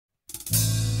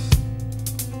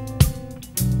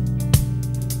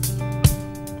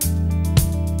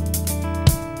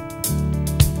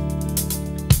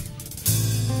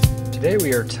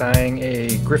we are tying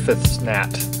a Griffith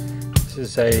Gnat. This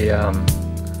is a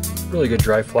really good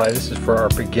dry fly. This is for our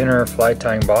beginner fly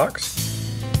tying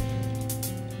box.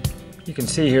 You can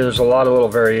see here there's a lot of little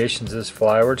variations of this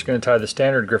fly. We're just going to tie the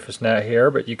standard Griffith Gnat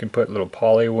here, but you can put little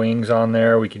poly wings on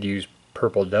there. We could use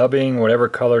purple dubbing, whatever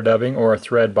color dubbing, or a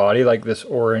thread body like this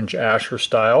orange Asher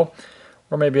style,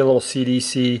 or maybe a little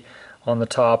CDC on the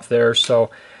top there. So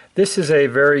this is a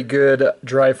very good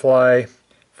dry fly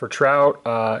for trout.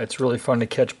 It's really fun to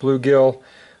catch bluegill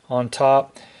on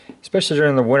top, especially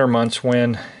during the winter months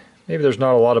when maybe there's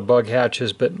not a lot of bug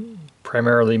hatches, but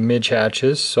primarily midge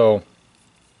hatches. So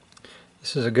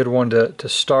this is a good one to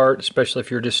start, especially if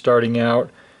you're just starting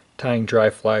out tying dry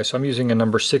fly. So I'm using a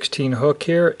number 16 hook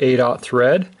here, 8/0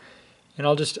 thread, and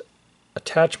I'll just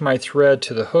attach my thread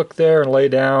to the hook there and lay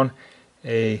down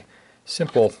a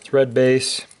simple thread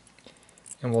base,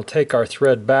 and we'll take our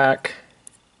thread back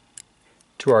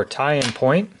to our tie-in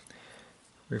point.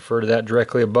 Refer to that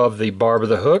directly above the barb of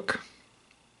the hook,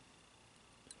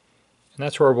 and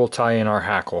that's where we'll tie in our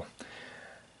hackle.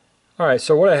 Alright,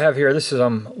 so what I have here, this is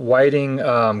whiting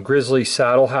grizzly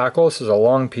saddle hackle. This is a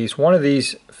long piece. One of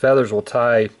these feathers will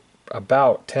tie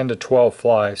about 10 to 12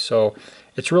 flies, so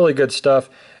it's really good stuff.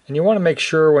 And you want to make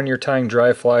sure when you're tying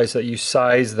dry flies that you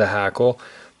size the hackle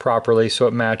properly so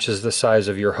it matches the size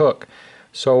of your hook.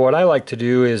 So what I like to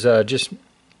do is just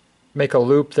make a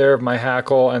loop there of my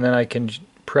hackle, and then I can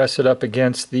press it up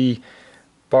against the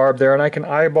barb there, and I can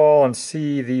eyeball and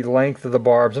see the length of the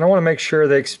barbs, and I want to make sure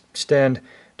they extend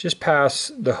just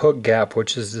past the hook gap,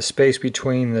 which is the space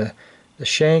between the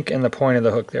shank and the point of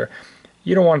the hook there.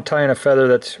 You don't want to tie in a feather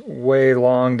that's way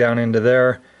long down into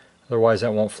there, otherwise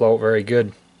that won't float very good.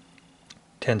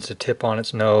 It tends to tip on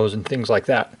its nose and things like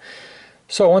that.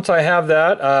 So once I have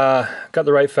that, got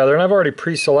the right feather, and I've already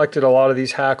pre-selected a lot of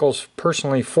these hackles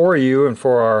personally for you and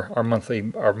for our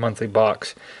monthly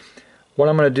box. What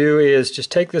I'm going to do is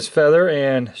just take this feather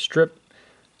and strip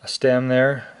a stem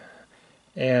there,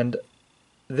 and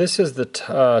this is the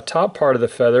top part of the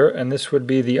feather, and this would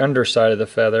be the underside of the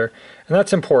feather, and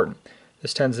that's important.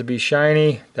 This tends to be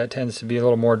shiny, that tends to be a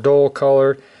little more dull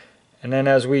colored, and then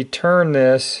as we turn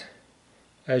this,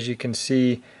 as you can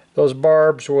see, those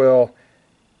barbs will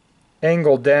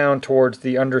angle down towards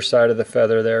the underside of the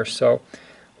feather there. So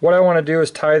what I want to do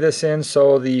is tie this in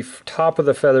so the top of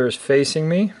the feather is facing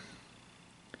me,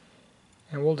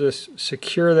 and we'll just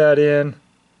secure that in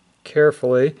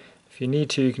carefully. If you need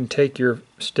to, you can take your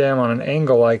stem on an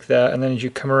angle like that, and then as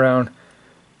you come around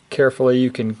carefully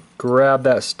you can grab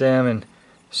that stem and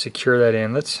secure that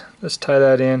in. Let's tie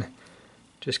that in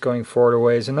just going forward a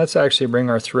ways, and let's actually bring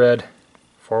our thread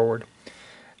forward.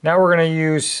 Now we're going to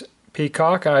use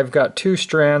peacock. I've got 2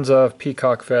 strands of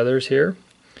peacock feathers here.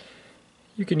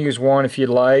 You can use 1 if you'd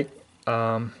like.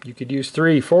 You could use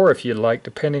 3, 4 if you'd like,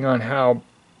 depending on how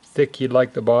thick you'd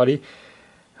like the body.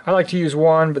 I like to use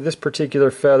 1, but this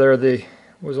particular feather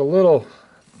was a little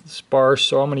sparse,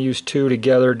 so I'm going to use 2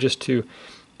 together just to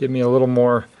give me a little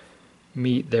more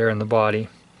meat there in the body.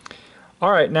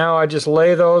 Alright, now I just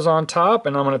lay those on top,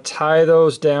 and I'm going to tie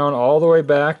those down all the way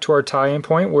back to our tie-in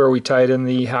point where we tied in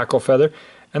the hackle feather.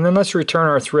 And then let's return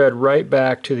our thread right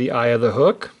back to the eye of the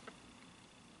hook.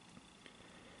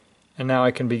 And now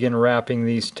I can begin wrapping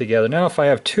these together. Now if I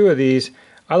have 2 of these,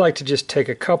 I like to just take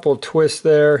a couple twists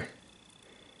there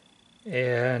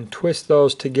and twist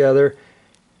those together.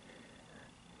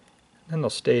 Then they'll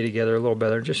stay together a little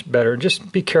better.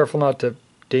 Just be careful not to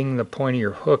ding the point of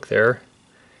your hook there,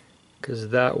 because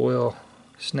that will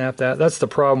snap that. That's the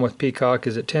problem with peacock,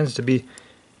 is it tends to be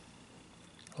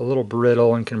a little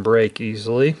brittle and can break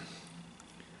easily.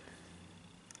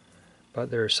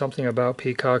 But there's something about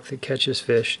peacock that catches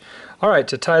fish. Alright,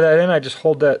 to tie that in, I just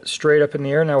hold that straight up in the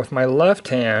air. Now with my left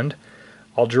hand,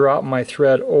 I'll drop my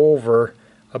thread over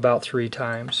about 3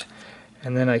 times.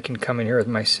 And then I can come in here with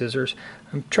my scissors.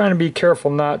 I'm trying to be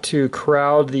careful not to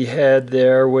crowd the head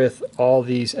there with all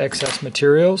these excess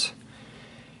materials.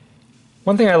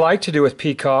 One thing I like to do with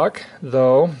peacock,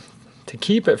 though, to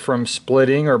keep it from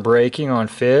splitting or breaking on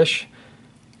fish,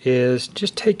 is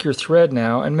just take your thread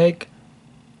now and make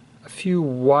a few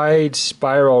wide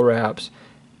spiral wraps.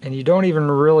 And you don't even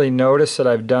really notice that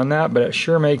I've done that, but it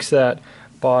sure makes that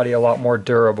body a lot more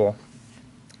durable.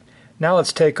 Now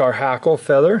let's take our hackle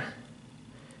feather,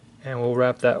 and we'll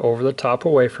wrap that over the top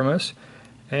away from us,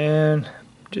 and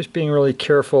just being really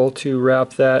careful to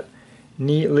wrap that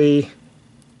neatly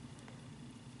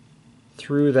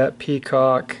through that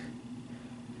peacock.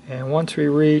 And once we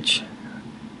reach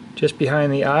just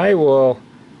behind the eye, we'll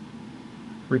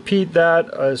repeat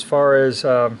that as far as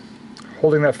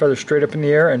holding that feather straight up in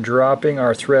the air and dropping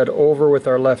our thread over with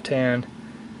our left hand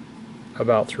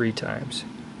about 3 times.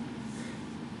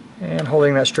 And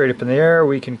holding that straight up in the air,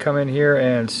 we can come in here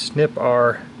and snip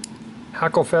our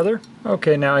hackle feather.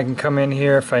 Okay, now I can come in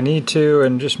here if I need to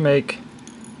and just make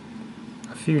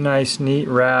a few nice neat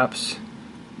wraps,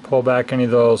 pull back any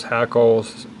of those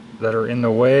hackles that are in the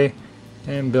way,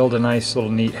 and build a nice little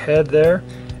neat head there.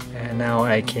 And now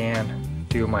I can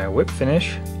do my whip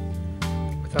finish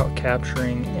without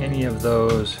capturing any of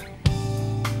those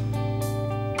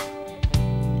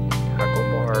hackle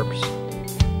barbs.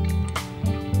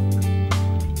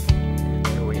 And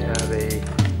there we have a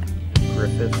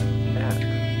Griffith